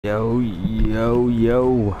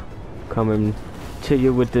Yo, coming to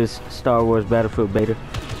you with this Star Wars Battlefield beta.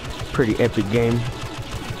 Pretty epic game.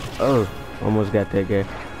 Oh, almost got that guy.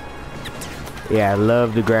 Yeah, I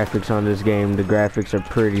love the graphics on this game. The graphics are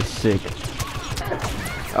pretty sick.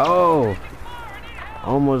 Oh,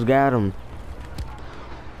 almost got him.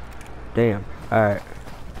 Damn. Alright,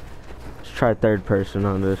 let's try third person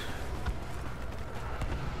on this.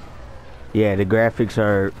 Yeah, the graphics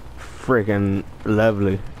are freaking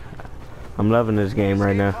lovely. I'm loving this game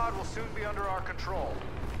right now. Will soon be under our control.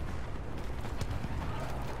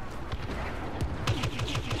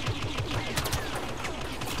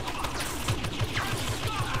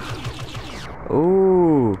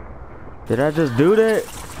 Ooh, did I just do that?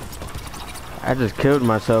 I just killed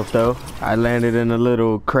myself though. I landed in a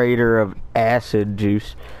little crater of acid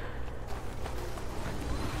juice.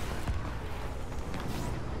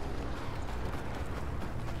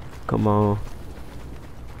 Come on.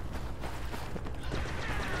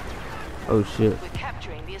 Oh shit. We're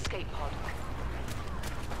capturing the escape pod.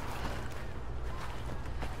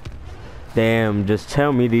 Damn, just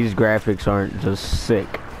tell me these graphics aren't just sick.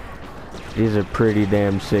 These are pretty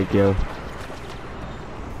damn sick, yo.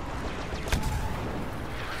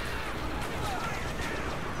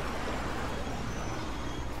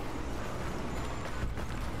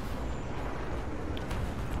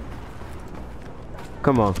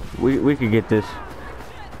 Come on, we could get this.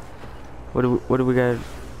 What do we got?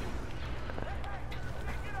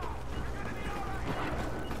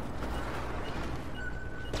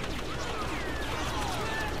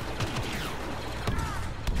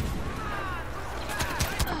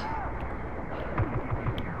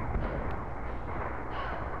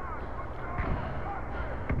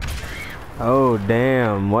 Oh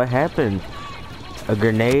damn, what happened? A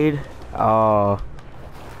grenade? Oh,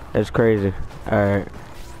 that's crazy. Alright.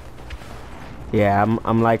 Yeah,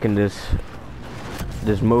 I'm liking this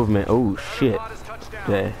movement. Oh shit.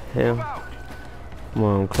 The hell? Come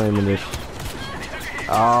on, I'm claiming this.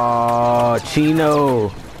 Oh,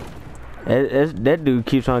 Chino. That dude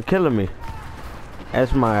keeps on killing me.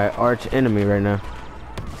 That's my arch enemy right now.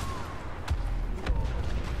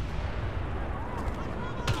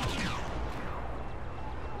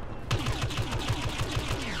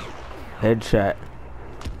 Headshot.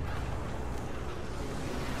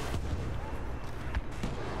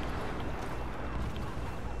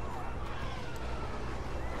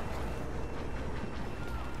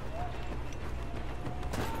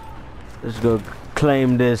 Let's go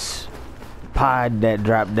claim this pod that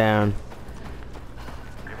dropped down.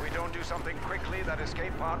 If we don't do something quickly, that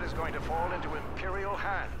escape pod is going to fall into Imperial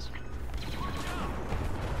hands.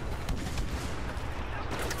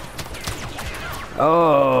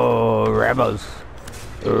 Oh, rebels.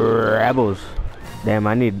 Damn,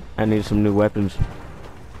 I need some new weapons.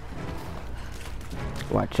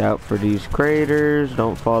 Watch out for these craters.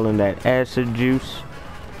 Don't fall in that acid juice.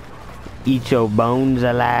 Eat your bones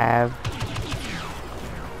alive.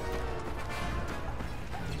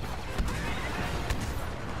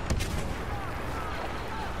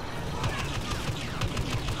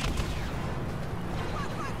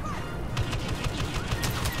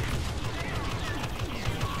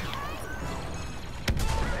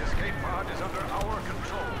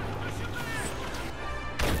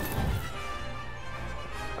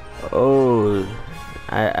 Oh,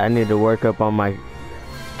 I need to work up on my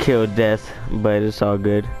kill death, but it's all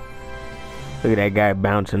good. Look at that guy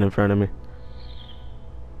bouncing in front of me.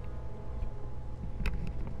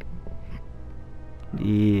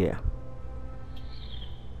 Yeah.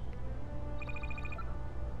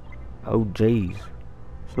 Oh jeez,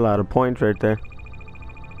 it's a lot of points right there.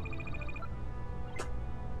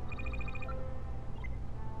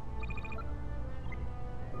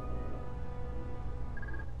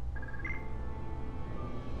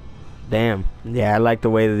 Damn. Yeah, I like the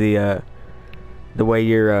way the way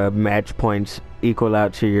your match points equal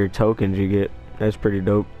out to your tokens you get. That's pretty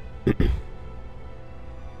dope.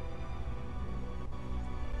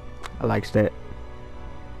 I likes that.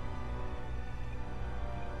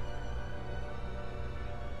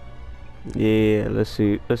 Yeah, let's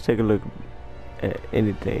see. Let's take a look at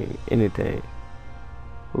anything.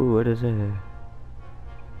 Ooh, what is that?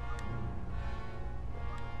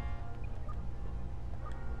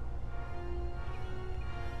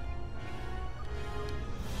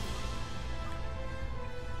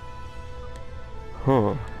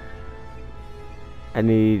 Huh. I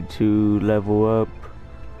need to level up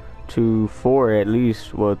to 4 at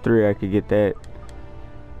least. Well, 3 I could get that.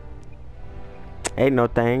 Ain't no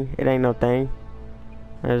thing. It ain't no thing.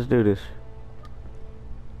 Let's do this.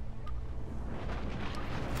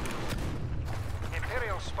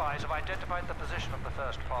 spies have identified the position of the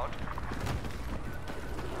first pod.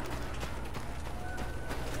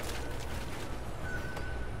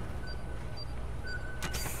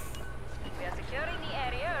 We are securing the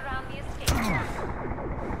area around the escape pod.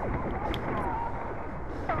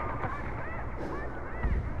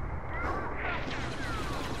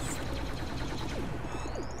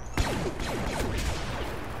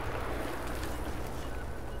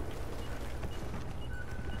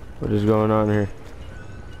 What is going on here?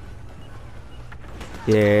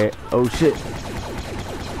 Yeah. Oh shit.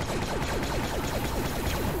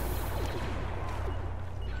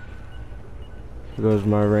 Here goes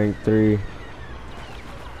my rank 3.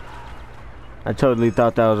 I totally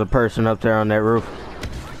thought that was a person up there on that roof.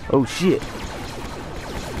 Oh shit.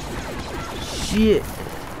 Shit.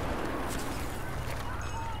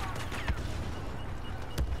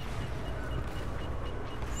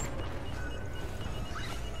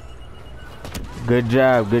 Good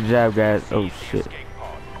job, guys. Oh shit.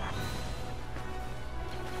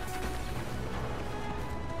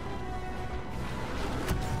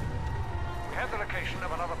 We have the location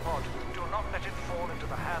of another pod. Do not let it fall into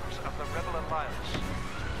the hands of the Rebel Alliance.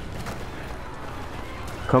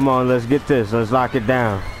 Come on, let's get this. Let's lock it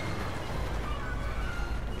down.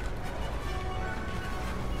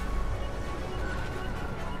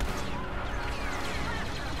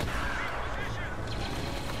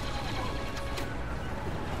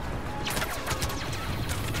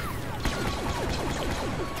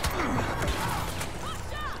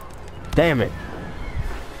 Damn it.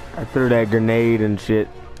 I threw that grenade and shit.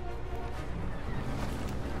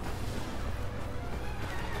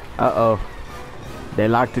 Uh-oh. They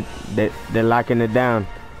locked it. They're locking it down.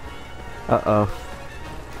 Uh-oh.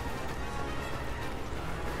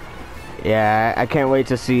 Yeah, I can't wait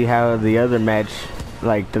to see how the other match,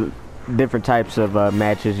 like the different types of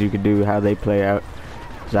matches you could do, how they play out.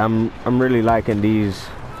 'Cause I'm really liking these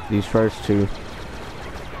first two.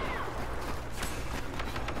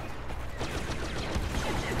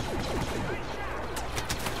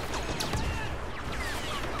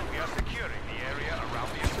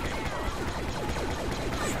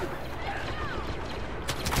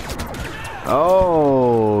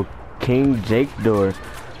 Oh, King Jake door.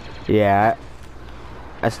 Yeah,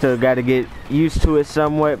 I still got to get used to it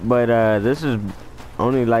somewhat, but this is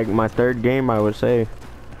only like my 3rd game, I would say.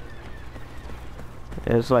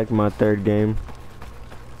 It's like my 3rd game.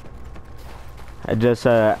 I just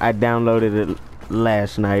I downloaded it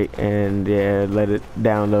last night and yeah, let it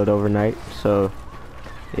download overnight. So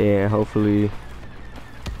yeah, hopefully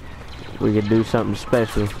we could do something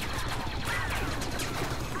special.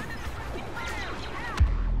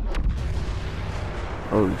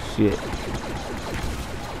 Oh shit.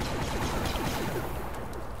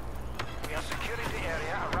 We are securing the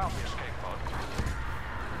area around the escape pod.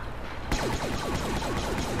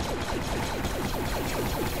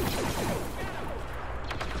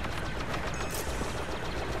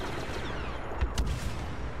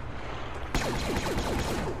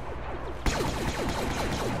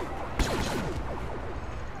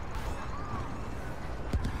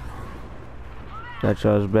 Got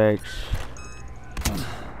y'all's backs.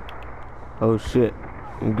 Oh shit,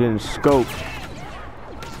 I'm getting scoped.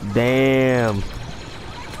 Damn.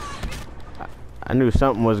 I knew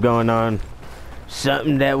something was going on.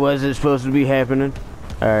 Something that wasn't supposed to be happening.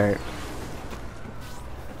 Alright.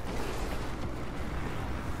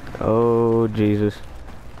 Oh Jesus.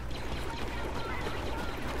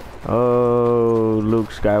 Oh, Luke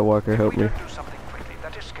Skywalker, help me. If we don't do something quickly,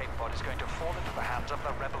 that escape pod is going to fall into the hands of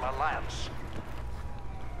the Rebel Alliance.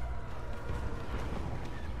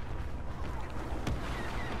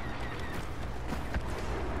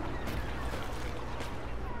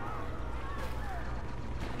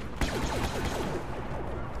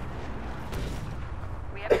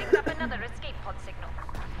 Another escape pod signal.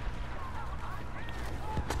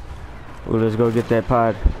 Well, let's go get that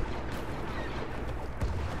pod.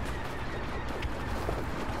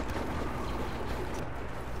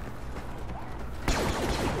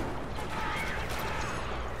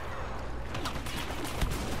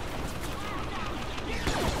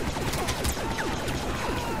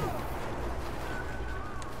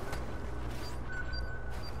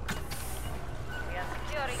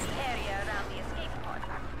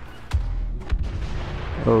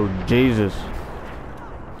 Oh, Jesus.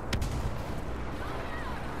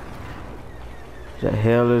 What the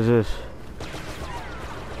hell is this?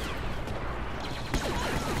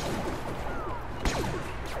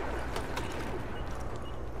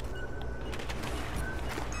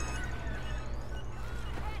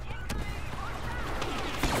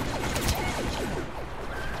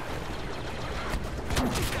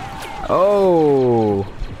 Oh,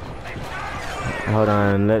 hold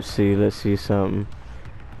on. Let's see something.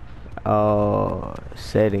 Oh,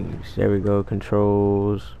 settings. There we go.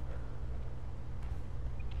 Controls.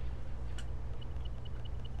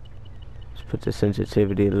 Let's put the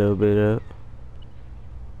sensitivity a little bit up.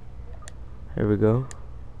 There we go.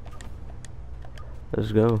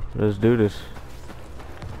 Let's go. Let's do this.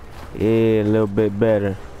 Yeah, a little bit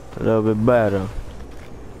better. A little bit better.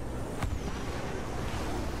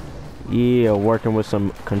 Yeah, working with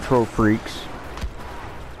some control freaks.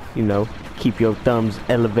 You know, keep your thumbs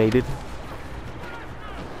elevated.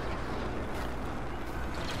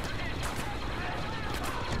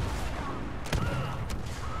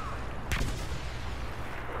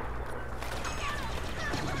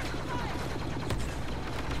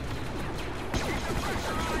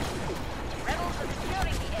 Rebels are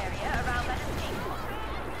securing the area around that escape pod.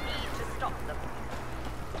 Need to stop them.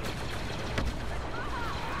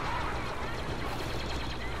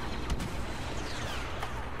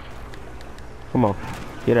 Come on,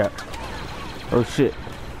 get out. Oh shit.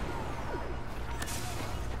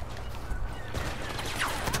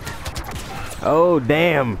 Oh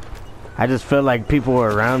damn. I just felt like people were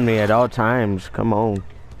around me at all times. Come on.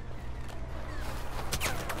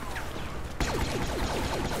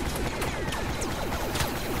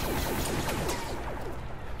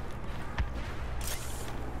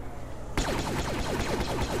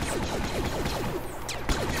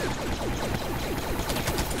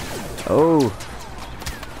 Oh.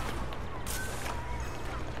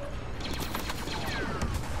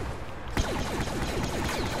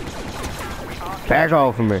 Back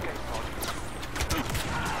off of me.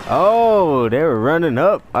 Oh, they were running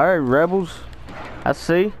up. Alright, rebels. I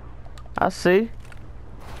see. I see.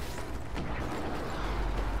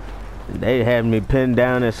 They had me pinned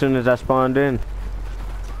down as soon as I spawned in.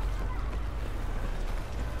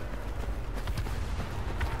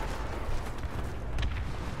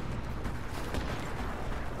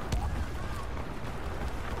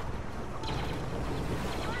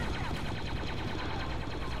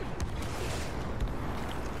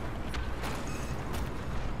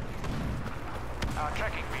 Our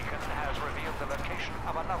tracking beacon has revealed the location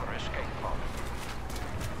of another escape pod.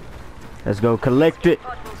 Let's go collect it.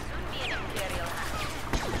 Pod will soon be in Imperial hands.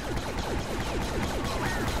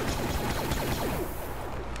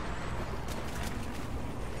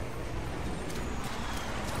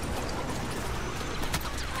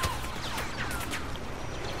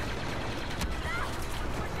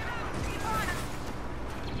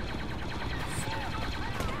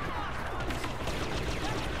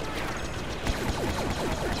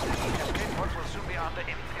 Escape pods will soon be under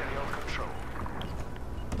Imperial control.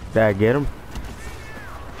 Did I get him?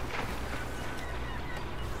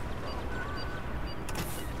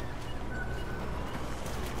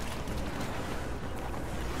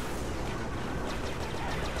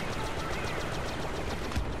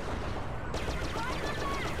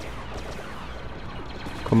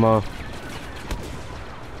 Come on.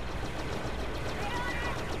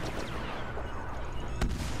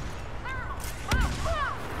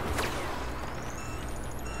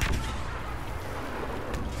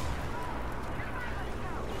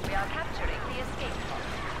 We are capturing the escape pod.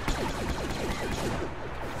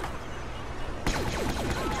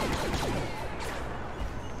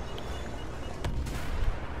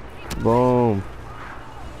 Boom.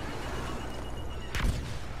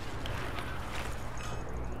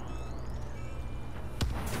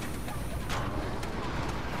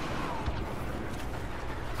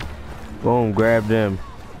 Boom, grab them.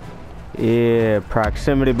 Yeah,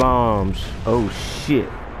 proximity bombs. Oh shit.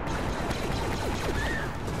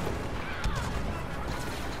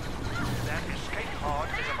 That escape pod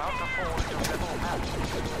is about to fall into rebel hands.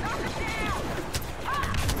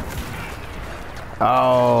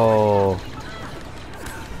 Oh.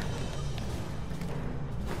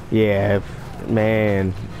 Yeah,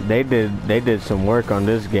 man, they did some work on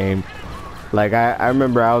this game. Like I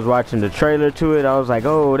remember I was watching the trailer to it. I was like,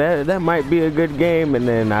 oh, that might be a good game. And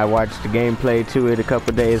then I watched the gameplay to it a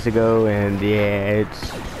couple days ago, and yeah,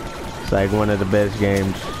 it's like one of the best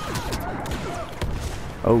games.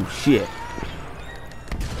 Oh shit.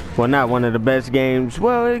 Well, not one of the best games.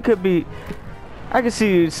 Well, it could be. I could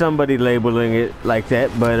see somebody labeling it like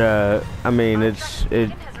that, but I mean,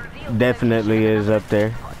 it definitely is up there.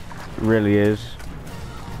 It really is.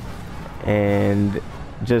 And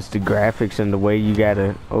just the graphics and the way you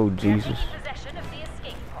gotta. Oh Jesus. Possession of the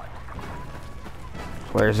escape pod.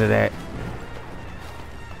 Where's it at?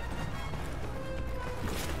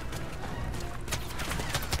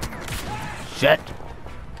 Shit.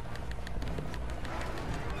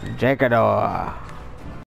 Jackadaw.